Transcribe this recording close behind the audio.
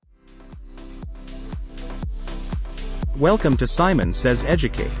Welcome to Simon Says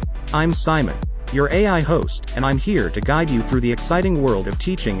Educate. I'm Simon, your AI host, and I'm here to guide you through the exciting world of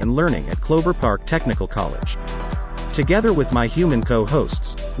teaching and learning at Clover Park Technical College. Together with my human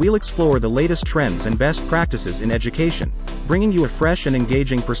co-hosts, we'll explore the latest trends and best practices in education, bringing you a fresh and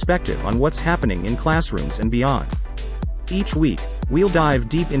engaging perspective on what's happening in classrooms and beyond. Each week, we'll dive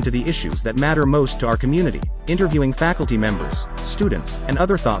deep into the issues that matter most to our community, interviewing faculty members, students, and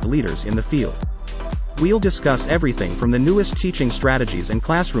other thought leaders in the field. We'll discuss everything from the newest teaching strategies and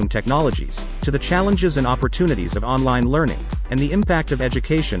classroom technologies, to the challenges and opportunities of online learning, and the impact of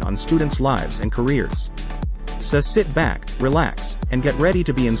education on students' lives and careers. So sit back, relax, and get ready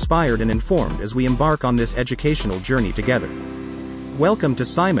to be inspired and informed as we embark on this educational journey together. Welcome to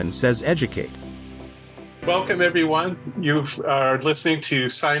Simon Says Educate. Welcome, everyone. You are listening to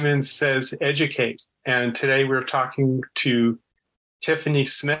Simon Says Educate, and today we're talking to Tiffany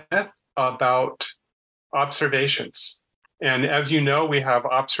Smith about observations. And as you know, we have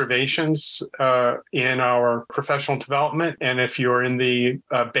observations in our professional development. And if you're in the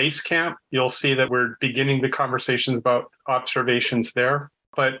base camp, you'll see that we're beginning the conversations about observations there.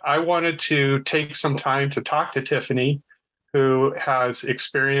 But I wanted to take some time to talk to Tiffany, who has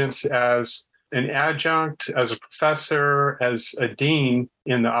experience as an adjunct, as a professor, as a dean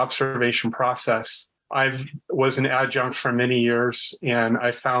in the observation process. I was an adjunct for many years, and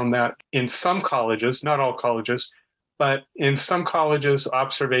I found that in some colleges, not all colleges, but in some colleges,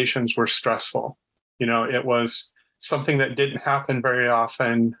 observations were stressful. You know, it was something that didn't happen very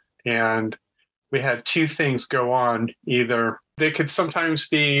often, and we had two things go on. Either they could sometimes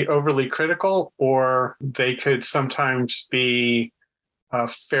be overly critical, or they could sometimes be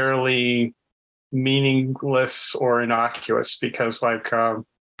fairly meaningless or innocuous, because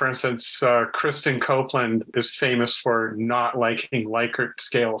for instance, Kristen Copeland is famous for not liking Likert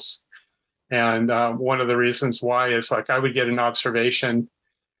scales. And one of the reasons why is I would get an observation,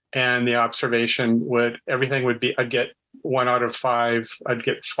 and the observation everything would be, I'd get 1 out of 5. I'd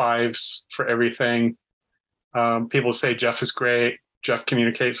get 5s for everything. People say Jeff is great. Jeff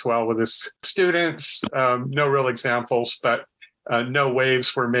communicates well with his students. No real examples, but no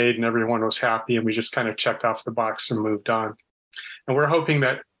waves were made and everyone was happy, and we just kind of checked off the box and moved on. And we're hoping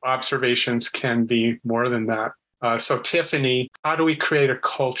that observations can be more than that. So Tiffany, how do we create a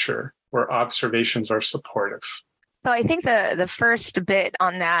culture where observations are supportive? So I think the first bit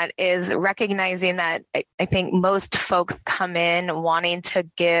on that is recognizing that I think most folks come in wanting to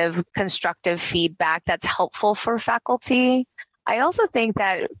give constructive feedback that's helpful for faculty. I also think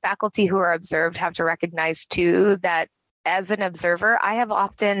that faculty who are observed have to recognize too that as an observer, I have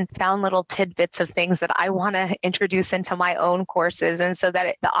often found little tidbits of things that I want to introduce into my own courses. And so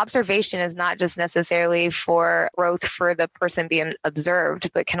that the observation is not just necessarily for growth for the person being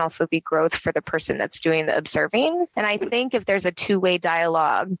observed, but can also be growth for the person that's doing the observing. And I think if there's a two-way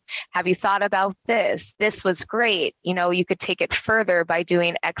dialogue, have you thought about this? This was great. You know, you could take it further by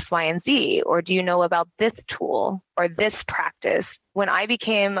doing X, Y, and Z. Or do you know about this tool or this practice? When I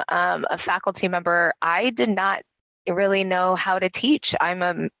became a faculty member, I did not really know how to teach. I'm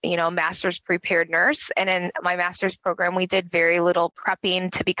a master's prepared nurse, and in my master's program we did very little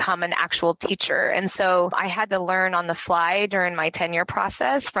prepping to become an actual teacher. And so I had to learn on the fly during my tenure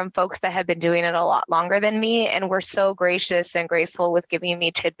process from folks that had been doing it a lot longer than me, and were so gracious and graceful with giving me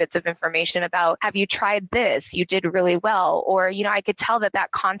tidbits of information about, have you tried this? You did really well. Or, I could tell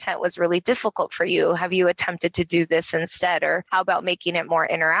that content was really difficult for you. Have you attempted to do this instead? Or how about making it more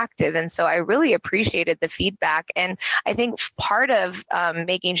interactive? And so I really appreciated the feedback. And I think part of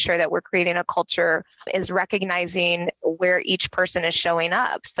making sure that we're creating a culture is recognizing where each person is showing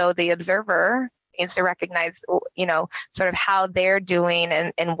up. So the observer needs to recognize, sort of how they're doing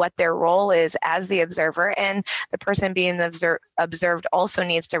and what their role is as the observer. And the person being observed also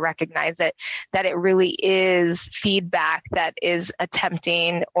needs to recognize that it really is feedback that is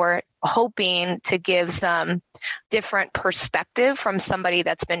attempting or hoping to give some different perspective from somebody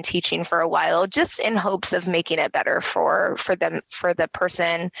that's been teaching for a while, just in hopes of making it better for them, for the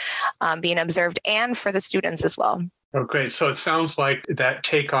person being observed, and for the students as well. Oh, great. So it sounds like that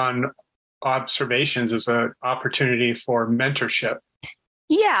take on observations is an opportunity for mentorship.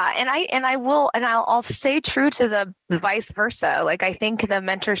 Yeah, I'll stay true to the vice versa. I think the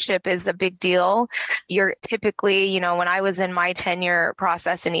mentorship is a big deal. You're typically, when I was in my tenure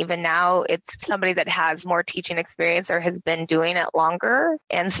process, and even now, it's somebody that has more teaching experience or has been doing it longer.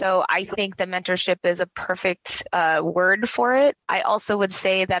 And so I think the mentorship is a perfect word for it. I also would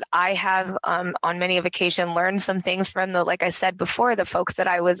say that I have, on many of occasions, learned some things from like I said before, the folks that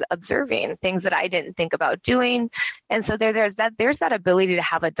I was observing, things that I didn't think about doing. And so there's that ability to to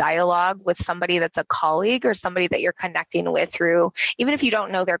have a dialogue with somebody that's a colleague or somebody that you're connecting with through, even if you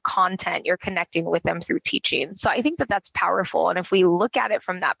don't know their content, you're connecting with them through teaching. So I think that that's powerful. And if we look at it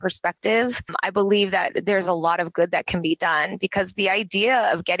from that perspective, I believe that there's a lot of good that can be done, because the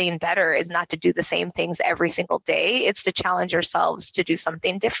idea of getting better is not to do the same things every single day. It's to challenge yourselves to do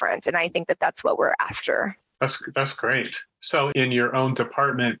something different. And I think that that's what we're after. That's great. So in your own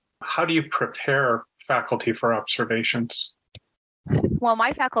department, how do you prepare faculty for observations? Well,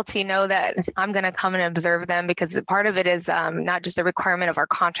 my faculty know that I'm going to come and observe them, because part of it is not just a requirement of our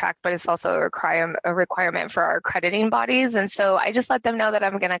contract, but it's also a requirement for our accrediting bodies. And so I just let them know that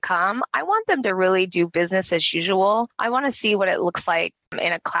I'm going to come. I want them to really do business as usual. I want to see what it looks like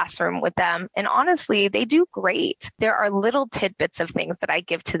in a classroom with them. And honestly, they do great. There are little tidbits of things that I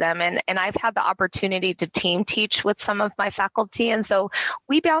give to them. And I've had the opportunity to team teach with some of my faculty. And so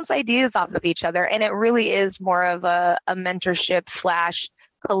we bounce ideas off of each other. And it really is more of a mentorship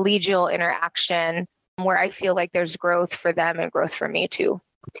 / collegial interaction where I feel like there's growth for them and growth for me too.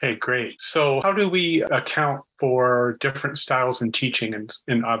 Okay, great. So how do we account for different styles in teaching and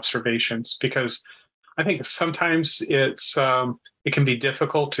in observations? Because I think sometimes it can be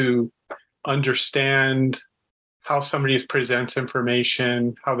difficult to understand how somebody presents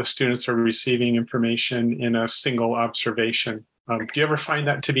information, how the students are receiving information in a single observation. Do you ever find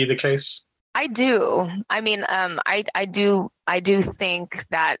that to be the case? I do. I mean, I do think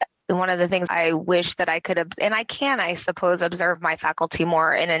that one of the things I wish that I could, and I suppose, observe my faculty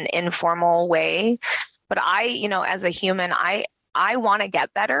more in an informal way. But as a human, I want to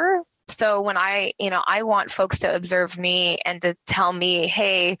get better. So when I want folks to observe me and to tell me,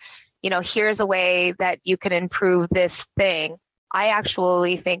 hey, here's a way that you can improve this thing. I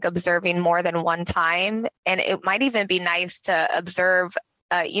actually think observing more than one time, and it might even be nice to observe,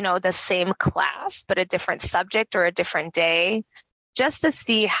 the same class, but a different subject or a different day, just to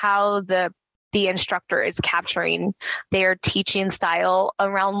see how the instructor is capturing their teaching style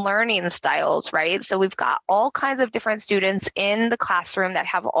around learning styles, right? So we've got all kinds of different students in the classroom that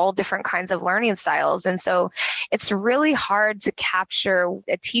have all different kinds of learning styles. And so it's really hard to capture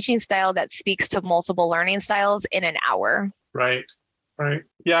a teaching style that speaks to multiple learning styles in an hour. Right. Right.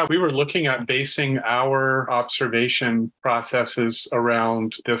 Yeah, we were looking at basing our observation processes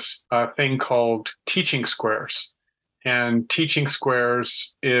around this thing called teaching squares. And teaching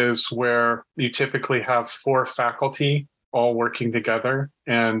squares is where you typically have 4 faculty all working together,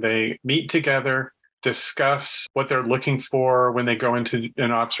 and they meet together, discuss what they're looking for when they go into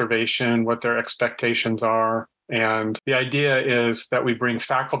an observation, what their expectations are. And the idea is that we bring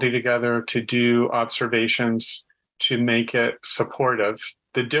faculty together to do observations to make it supportive.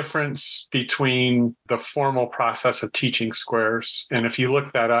 The difference between the formal process of teaching squares, and if you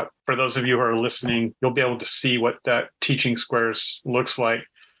look that up, for those of you who are listening, you'll be able to see what that teaching squares looks like.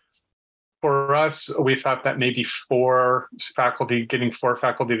 For us, we thought that maybe getting 4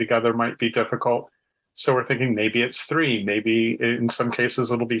 faculty together might be difficult. So we're thinking maybe it's 3, maybe in some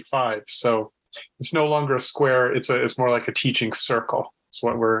cases it'll be 5. So it's no longer a square, it's more like a teaching circle. It's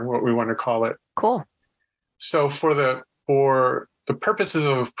what we want to call it. Cool. So for the purposes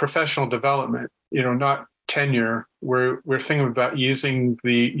of professional development, not tenure, we're thinking about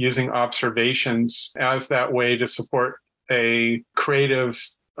using observations as that way to support a creative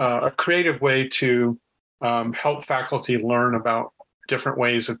way to help faculty learn about different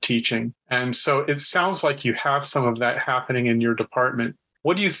ways of teaching. And so it sounds like you have some of that happening in your department.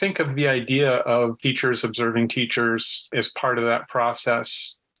 What do you think of the idea of teachers observing teachers as part of that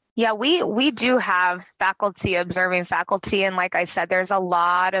process? Yeah, we do have faculty observing faculty. And like I said, there's a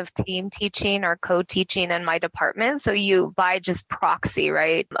lot of team teaching or co-teaching in my department. So you, by just proxy,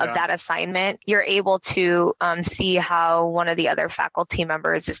 right, of that assignment, you're able to see how one of the other faculty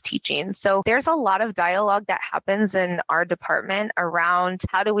members is teaching. So there's a lot of dialogue that happens in our department around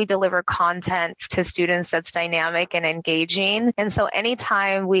how do we deliver content to students that's dynamic and engaging. And so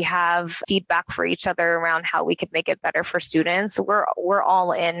anytime we have feedback for each other around how we could make it better for students, we're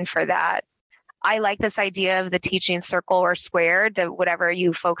all in for that. I like this idea of the teaching circle or square, to whatever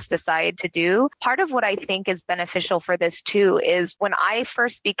you folks decide to do. Part of what I think is beneficial for this too is when I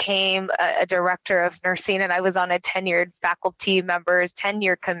first became a director of nursing and I was on a tenured faculty members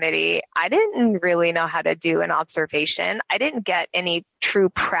tenure committee, I didn't really know how to do an observation. I didn't get any true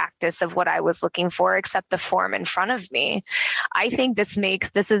practice of what I was looking for except the form in front of me. I think this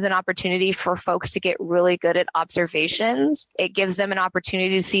is an opportunity for folks to get really good at observations. It gives them an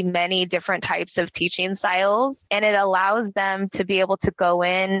opportunity to see many different types of teaching styles, and it allows them to be able to go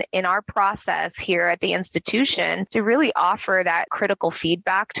in our process here at the institution to really offer that critical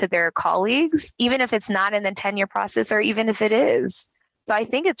feedback to their colleagues, even if it's not in the tenure process or even if it is. So I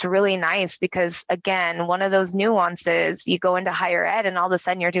think it's really nice because, again, one of those nuances, you go into higher ed and all of a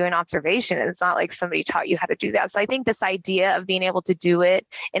sudden you're doing observation. And it's not like somebody taught you how to do that. So I think this idea of being able to do it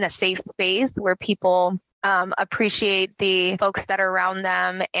in a safe space where people appreciate the folks that are around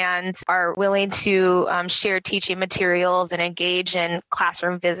them and are willing to share teaching materials and engage in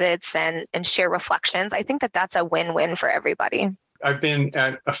classroom visits and share reflections. I think that that's a win-win for everybody. I've been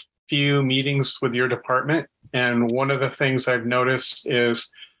at a few meetings with your department, and one of the things I've noticed is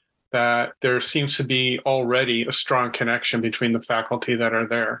that there seems to be already a strong connection between the faculty that are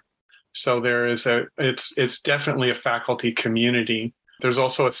there. So it's definitely a faculty community. There's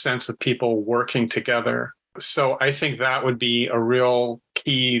also a sense of people working together. So I think that would be a real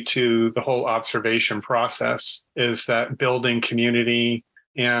key to the whole observation process, is that building community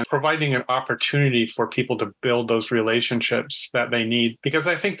and providing an opportunity for people to build those relationships that they need. Because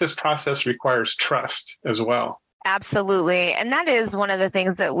I think this process requires trust as well. Absolutely. And that is one of the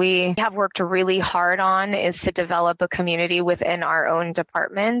things that we have worked really hard on, is to develop a community within our own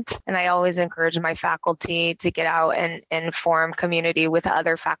department. And I always encourage my faculty to get out and form community with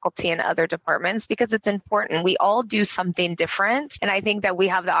other faculty and other departments, because it's important. We all do something different. And I think that we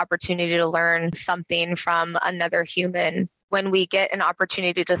have the opportunity to learn something from another human. When we get an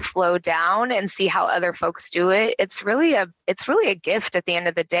opportunity to slow down and see how other folks do it, it's really a gift at the end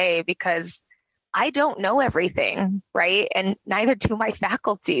of the day, because I don't know everything, right? And neither do my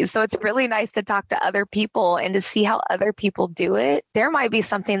faculty. So it's really nice to talk to other people and to see how other people do it. There might be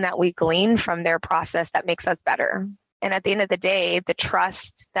something that we glean from their process that makes us better. And at the end of the day, the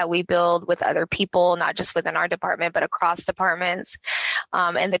trust that we build with other people, not just within our department, but across departments,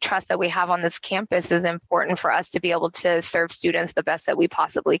 and the trust that we have on this campus is important for us to be able to serve students the best that we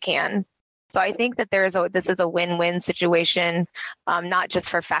possibly can. So I think that this is a win-win situation, not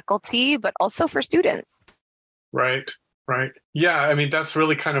just for faculty, but also for students. Right. Yeah, I mean, that's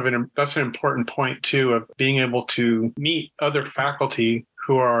really kind of that's an important point too, of being able to meet other faculty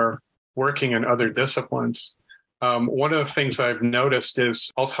who are working in other disciplines. One of the things I've noticed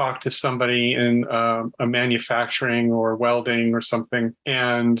is I'll talk to somebody in a manufacturing or welding or something,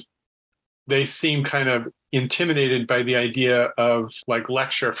 and they seem kind of intimidated by the idea of like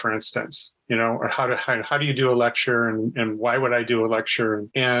lecture, for instance, or how do you do a lecture, and why would I do a lecture?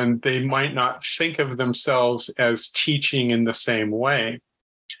 And they might not think of themselves as teaching in the same way.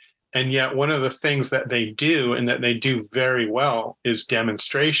 And yet one of the things that they do, and that they do very well, is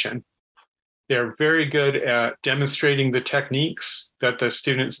demonstration. They're very good at demonstrating the techniques that the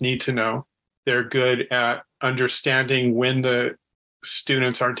students need to know. They're good at understanding when the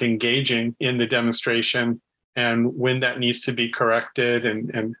students aren't engaging in the demonstration and when that needs to be corrected,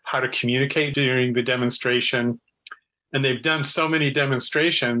 and how to communicate during the demonstration. And they've done so many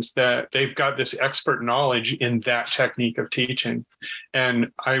demonstrations that they've got this expert knowledge in that technique of teaching.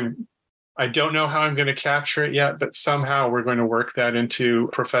 And I don't know how I'm going to capture it yet, but somehow we're going to work that into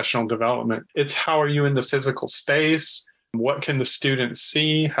professional development. It's how are you in the physical space? What can the students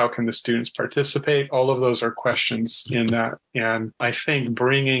see? How can the students participate? All of those are questions in that. And I think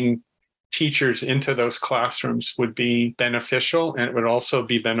bringing teachers into those classrooms would be beneficial. And it would also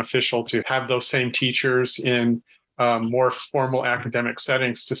be beneficial to have those same teachers in more formal academic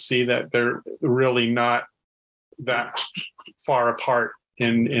settings to see that they're really not that far apart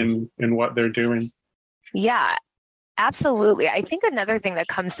in what they're doing. Yeah, absolutely. I think another thing that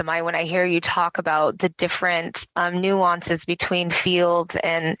comes to mind when I hear you talk about the different nuances between fields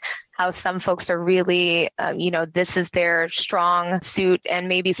and how some folks are really, this is their strong suit and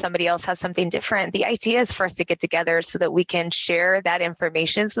maybe somebody else has something different. The idea is for us to get together so that we can share that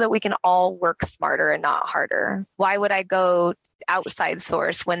information so that we can all work smarter and not harder. Why would I go outside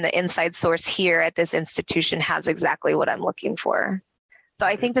source when the inside source here at this institution has exactly what I'm looking for? So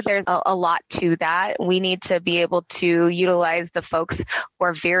I think that there's a lot to that. We need to be able to utilize the folks who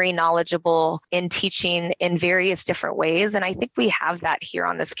are very knowledgeable in teaching in various different ways. And I think we have that here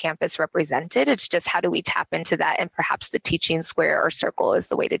on this campus represented. It's just how do we tap into that? And perhaps the teaching square or circle is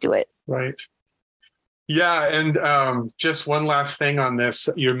the way to do it. Right. Yeah. And just one last thing on this.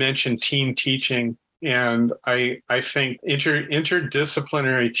 You mentioned team teaching. And I think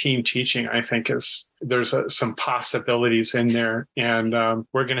interdisciplinary team teaching, I think there's some possibilities in there. And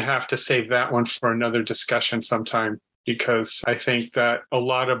we're going to have to save that one for another discussion sometime, because I think that a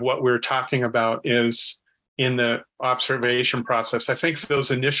lot of what we're talking about is in the observation process. I think those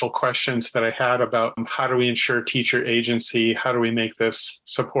initial questions that I had about how do we ensure teacher agency, how do we make this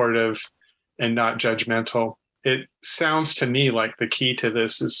supportive and not judgmental, it sounds to me like the key to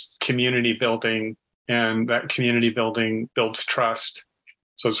this is community building. And that community building builds trust.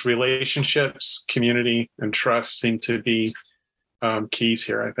 So it's relationships, community, and trust seem to be keys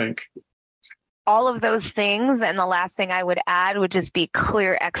here, I think. All of those things. And the last thing I would add would just be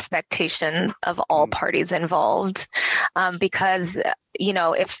clear expectation of all parties involved. Because,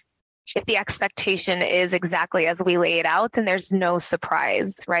 if the expectation is exactly as we lay it out, then there's no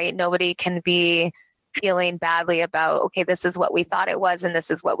surprise, right? Nobody can be feeling badly about, okay, this is what we thought it was and this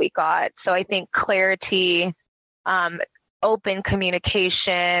is what we got. So I think clarity, open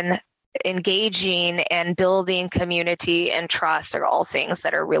communication, engaging and building community and trust are all things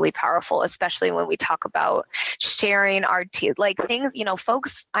that are really powerful, especially when we talk about sharing our things,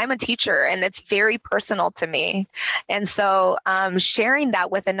 folks, I'm a teacher and it's very personal to me. And so sharing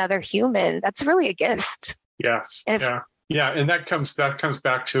that with another human, that's really a gift. Yes. Yeah. And that comes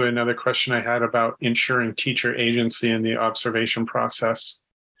back to another question I had about ensuring teacher agency in the observation process,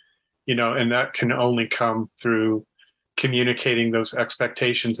 and that can only come through communicating those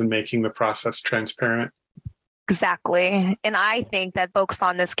expectations and making the process transparent. Exactly. And I think that folks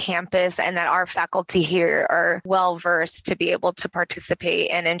on this campus and that our faculty here are well versed to be able to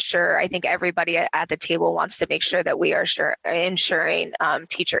participate and ensure. I think everybody at the table wants to make sure that we are ensuring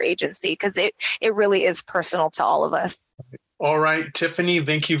teacher agency, because it really is personal to all of us. All right, Tiffany,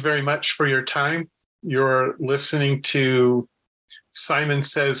 thank you very much for your time. You're listening to Simon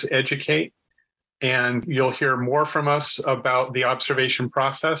Says Educate. And you'll hear more from us about the observation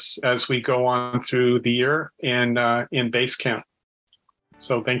process as we go on through the year and in base camp.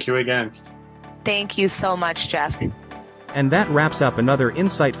 So thank you again. Thank you so much, Jeff. And that wraps up another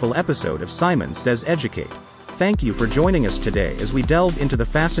insightful episode of Simon Says Educate. Thank you for joining us today as we delved into the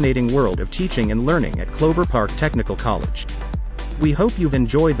fascinating world of teaching and learning at Clover Park Technical College. We hope you've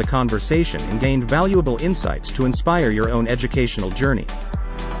enjoyed the conversation and gained valuable insights to inspire your own educational journey.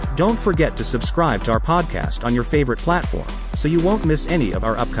 Don't forget to subscribe to our podcast on your favorite platform, so you won't miss any of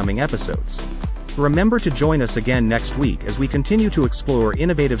our upcoming episodes. Remember to join us again next week as we continue to explore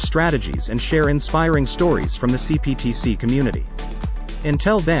innovative strategies and share inspiring stories from the CPTC community.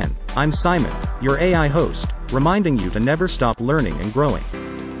 Until then, I'm Simon, your AI host, reminding you to never stop learning and growing.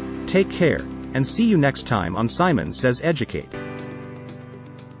 Take care, and see you next time on Simon Says Educate.